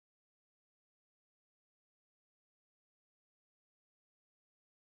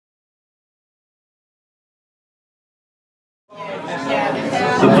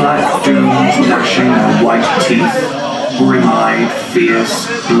The black dooms gnashing their white teeth, grim-eyed, fierce,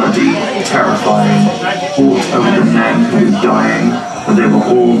 bloody, terrifying, fought over the men who were dying, but they were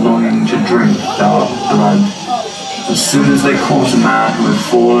all longing to drink dark blood. As soon as they caught a man who had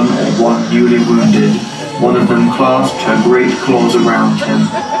fallen or one newly wounded, one of them clasped her great claws around him,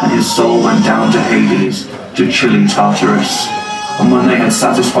 and his soul went down to Hades, to chilly Tartarus. And when they had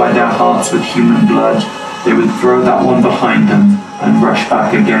satisfied their hearts with human blood, they would throw that one behind them and rush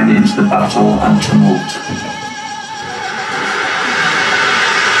back again into the battle and tumult.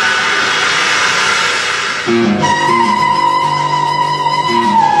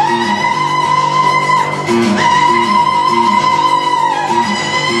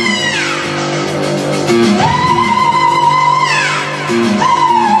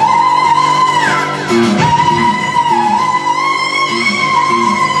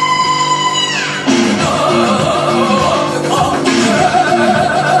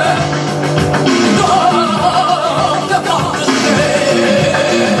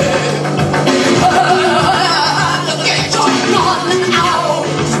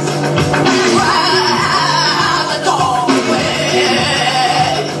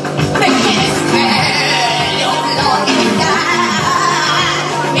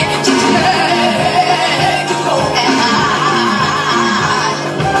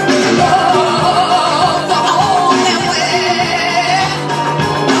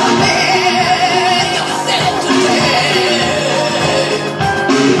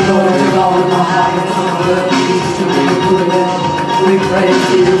 We praise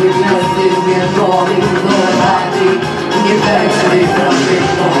you, we bless you, we adore you, Lord Almighty. We give thanks to you for our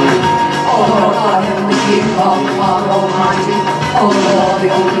victory. Oh Lord, our heavenly King, God, Father Almighty. Oh Lord, the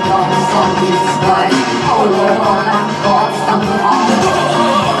only God, the Son, Jesus Christ. Oh Lord, our Lamb, God, Son of God.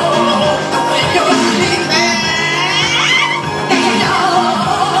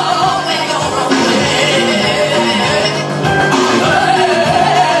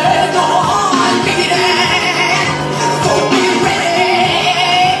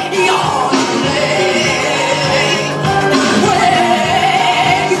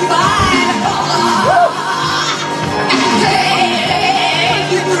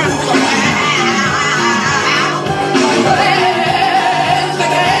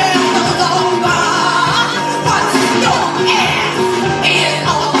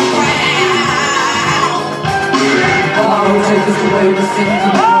 Take us away the sins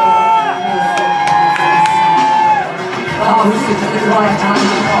of the world. Thou who sits at the right hand of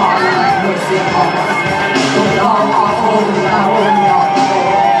the Father, have mercy upon us. For thou art holy, thou only art the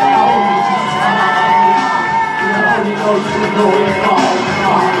Lord. Thou only Jesus, thou only art the Holy Ghost, the glory of God.